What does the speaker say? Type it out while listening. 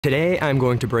Today, I'm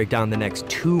going to break down the next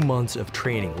 2 months of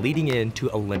training leading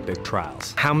into Olympic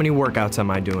trials. How many workouts am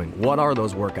I doing? What are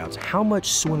those workouts? How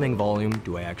much swimming volume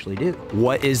do I actually do?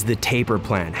 What is the taper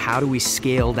plan? How do we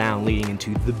scale down leading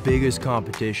into the biggest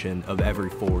competition of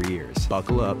every 4 years?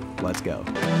 Buckle up, let's go.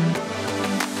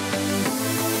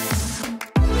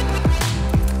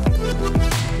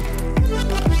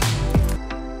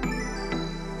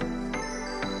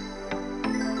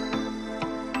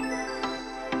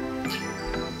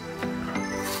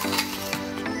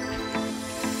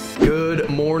 Good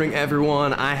morning,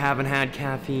 everyone. I haven't had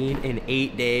caffeine in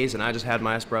 8 days and I just had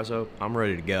my espresso. I'm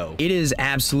ready to go. It is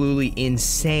absolutely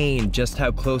insane just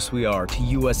how close we are to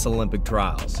US Olympic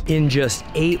trials. In just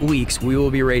 8 weeks, we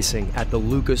will be racing at the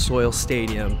Lucas Oil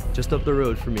Stadium just up the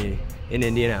road from me in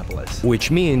Indianapolis, which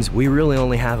means we really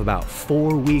only have about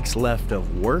 4 weeks left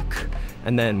of work,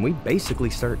 and then we basically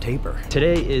start taper.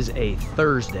 Today is a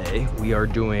Thursday. We are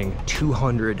doing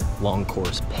 200 long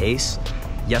course pace.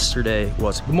 Yesterday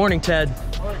was, good morning, Ted.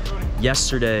 Morning, Cody.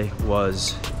 Yesterday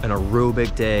was an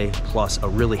aerobic day plus a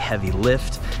really heavy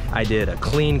lift. I did a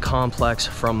clean complex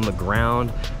from the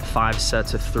ground, 5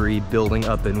 sets of 3, building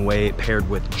up in weight paired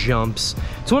with jumps.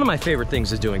 It's one of my favorite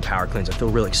things is doing power cleans. I feel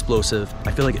really explosive.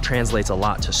 I feel like it translates a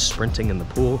lot to sprinting in the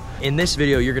pool. In this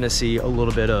video, you're gonna see a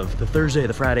little bit of the Thursday,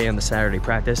 the Friday, and the Saturday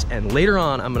practice. And later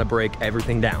on, I'm gonna break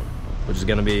everything down, which is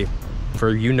gonna be for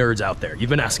you nerds out there.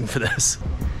 You've been asking for this.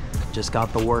 Just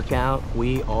got the workout.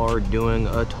 We are doing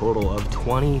a total of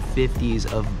 20 50s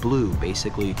of blue,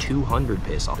 basically 200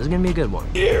 pace off. This is gonna be a good one.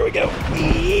 Here we go.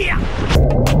 Yeah.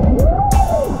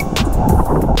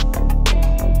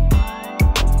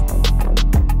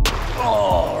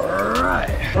 All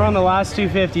right. We're on the last 2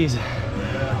 50s,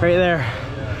 right there.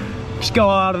 Just go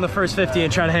out on the first 50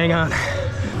 and try to hang on.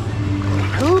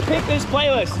 Who picked this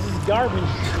playlist? This is garbage.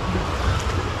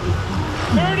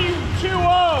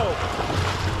 30.20.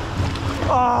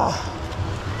 Oh.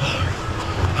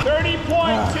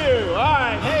 30.2. All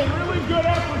right. Hey, really good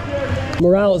effort there, man.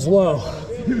 Morale is low.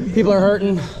 People are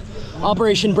hurting.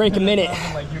 Operation break a minute.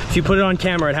 If you put it on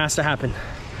camera, it has to happen.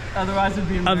 Otherwise, it'd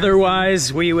be embarrassing.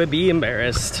 Otherwise, we would be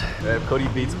embarrassed. If Cody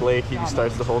beats Blake, he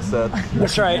starts the whole set.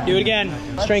 That's right. Do it again.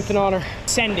 Strength and honor.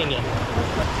 Sending it.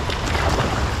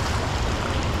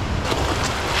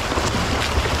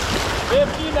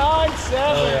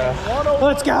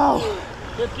 Let's go.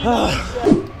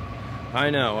 59.7.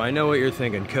 I know what you're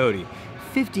thinking, Cody.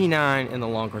 59 in the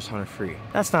long course 100 free.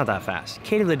 That's not that fast.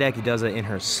 Katie Ledecky does it in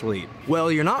her sleep. Well,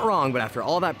 you're not wrong, but after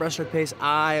all that breaststroke pace,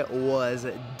 I was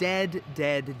dead.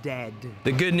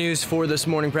 The good news for this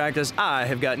morning practice, I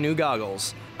have got new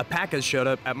goggles. A package showed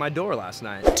up at my door last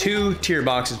night. 2 tier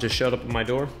boxes just showed up at my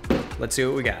door. Let's see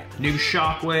what we got. New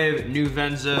Shockwave, new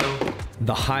Venzo.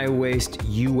 The high waist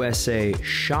USA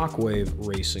Shockwave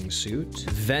racing suit.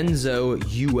 Venzo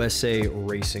USA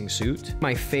racing suit.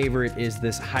 My favorite is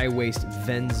this high waist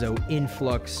Venzo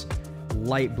Influx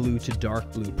light blue to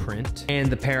dark blue print.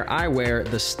 And the pair I wear,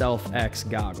 the Stealth X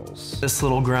goggles. This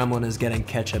little gremlin is getting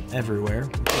ketchup everywhere,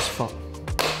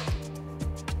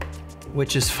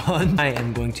 which is fun. I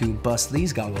am going to bust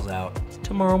these goggles out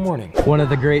tomorrow morning. One of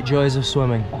the great joys of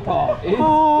swimming.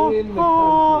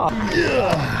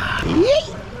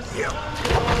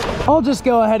 I'll just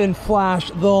go ahead and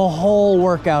flash the whole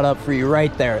workout up for you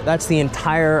right there. That's the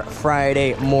entire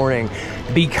Friday morning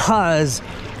because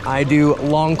I do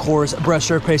long course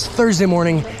breaststroke pace Thursday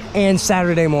morning and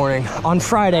Saturday morning. On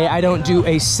Friday, I don't do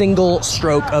a single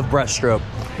stroke of breaststroke.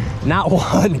 Not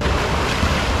one.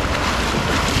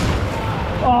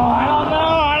 Oh,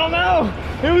 I don't know.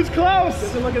 It was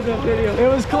close. Look at that video. It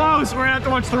was close. We're gonna have to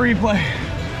watch the replay.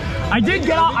 I did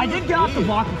get off the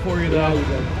block before you though. Yeah, you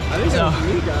did. I think that was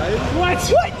me, guys.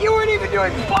 What? You weren't even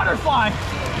doing butterfly.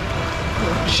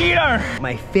 Cheater.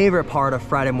 My favorite part of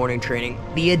Friday morning training,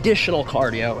 the additional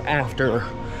cardio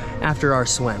after our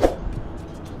swim.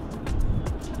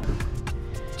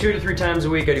 2 to 3 times a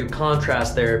week I do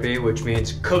contrast therapy, which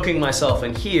means cooking myself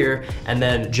in here and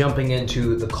then jumping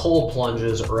into the cold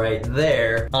plunges right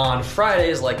there. On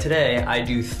Fridays, like today, I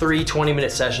do 3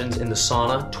 20-minute sessions in the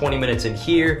sauna, 20 minutes in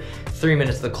here, 3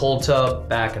 minutes in the cold tub,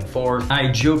 back and forth.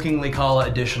 I jokingly call it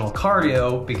additional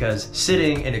cardio because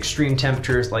sitting in extreme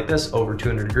temperatures like this, over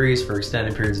 200 degrees for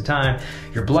extended periods of time,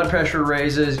 your blood pressure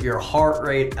raises, your heart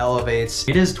rate elevates.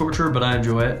 It is torture, but I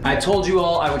enjoy it. I told you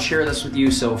all I would share this with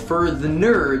you, so for the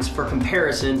nerds, for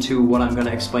comparison to what I'm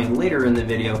gonna explain later in the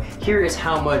video, here is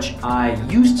how much I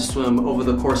used to swim over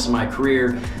the course of my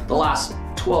career the last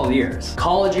 12 years.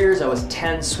 College years, I was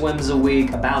 10 swims a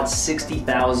week, about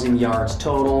 60,000 yards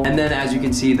total. And then as you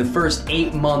can see, the first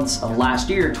 8 months of last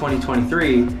year,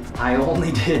 2023, I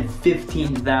only did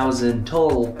 15,000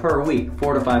 total per week,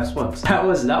 4 to 5 swims. That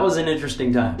was an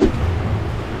interesting time.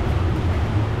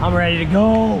 I'm ready to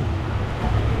go.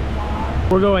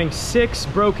 We're going 6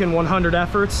 broken 100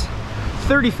 efforts,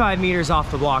 35 meters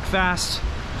off the block fast.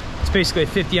 It's basically a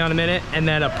 50 on a minute and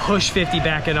then a push 50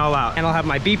 back and all out. And I'll have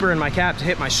my beeper and my cap to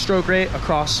hit my stroke rate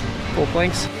across full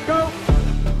planks. Go!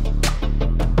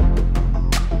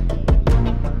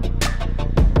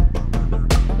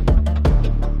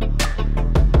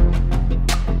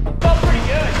 Felt pretty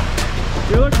good.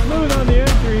 You look smooth on the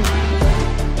entry.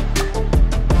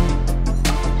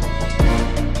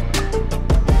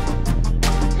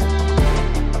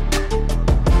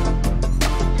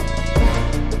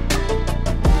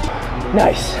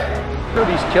 Nice.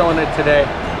 Cody's killing it today.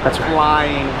 That's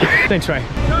flying. Thanks, Ray.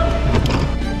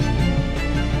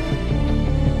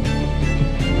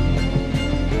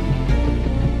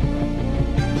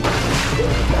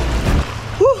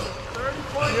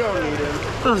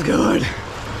 That was good.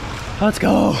 Let's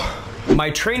go. My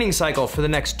training cycle for the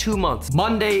next 2 months.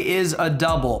 Monday is a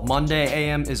double. Monday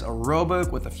AM is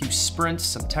aerobic with a few sprints,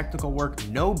 some technical work,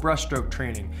 no breaststroke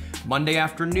training. Monday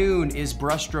afternoon is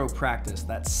breaststroke practice.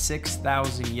 That's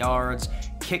 6,000 yards,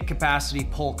 kick capacity,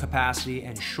 pull capacity,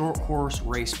 and short course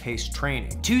race pace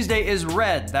training. Tuesday is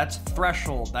red. That's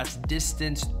threshold. That's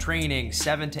distance training,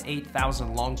 7,000 to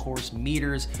 8,000 long course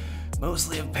meters.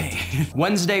 Mostly of pain.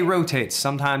 Wednesday rotates.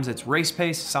 Sometimes it's race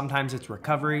pace, sometimes it's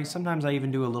recovery, sometimes I even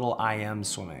do a little IM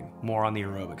swimming, more on the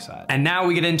aerobic side. And now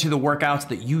we get into the workouts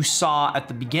that you saw at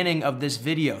the beginning of this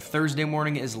video. Thursday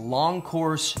morning is long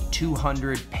course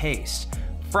 200 pace.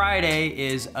 Friday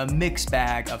is a mixed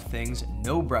bag of things,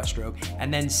 no breaststroke.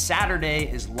 And then Saturday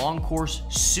is long course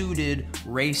suited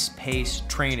race pace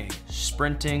training.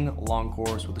 Sprinting, long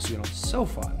course with the suit on, so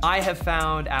fun. I have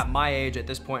found at my age, at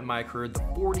this point in my career, the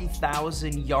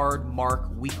 40,000 yard mark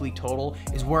weekly total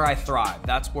is where I thrive.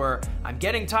 That's where I'm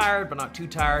getting tired, but not too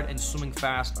tired, and swimming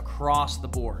fast across the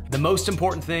board. The most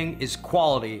important thing is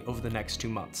quality over the next 2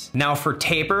 months. Now for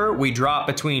taper, we drop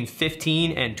between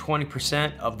 15 and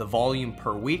 20% of the volume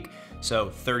per week. So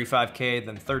 35K,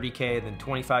 then 30K, then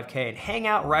 25K, and hang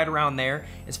out right around there.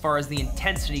 As far as the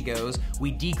intensity goes, we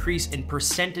decrease in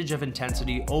percentage of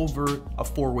intensity over a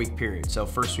 4-week period. So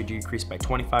first we decrease by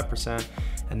 25%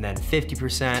 and then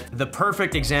 50%. The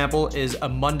perfect example is a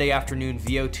Monday afternoon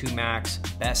VO2 max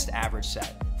best average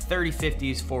set.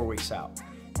 30-50s 4 weeks out.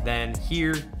 Then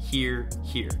here.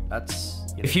 That's,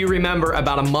 you know. If you remember,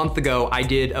 about a month ago, I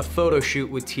did a photo shoot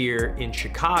with Tier in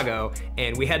Chicago,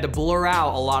 and we had to blur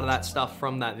out a lot of that stuff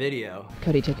from that video.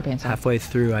 Cody, take your pants off. Halfway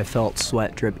through, I felt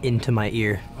sweat drip into my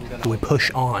ear. We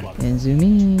push on. And zoom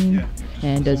in,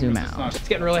 and zoom out. It's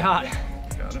getting really hot.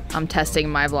 I'm testing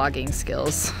my vlogging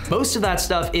skills. Most of that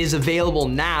stuff is available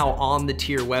now on the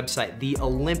Tier website. The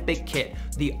Olympic kit,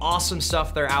 the awesome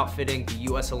stuff they're outfitting the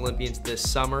US Olympians this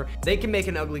summer. They can make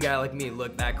an ugly guy like me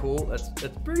look that cool. That's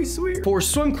pretty sweet. For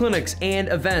swim clinics and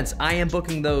events, I am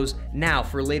booking those now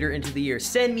for later into the year.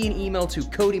 Send me an email to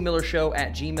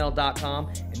CodyMillerShow@gmail.com,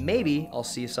 and maybe I'll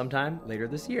see you sometime later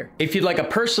this year. If you'd like a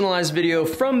personalized video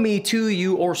from me to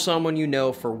you or someone you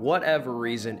know for whatever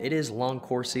reason, it is long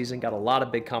course season, got a lot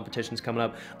of big competitions coming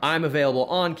up. I'm available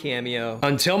on Cameo.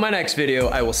 Until my next video,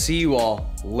 I will see you all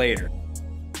later.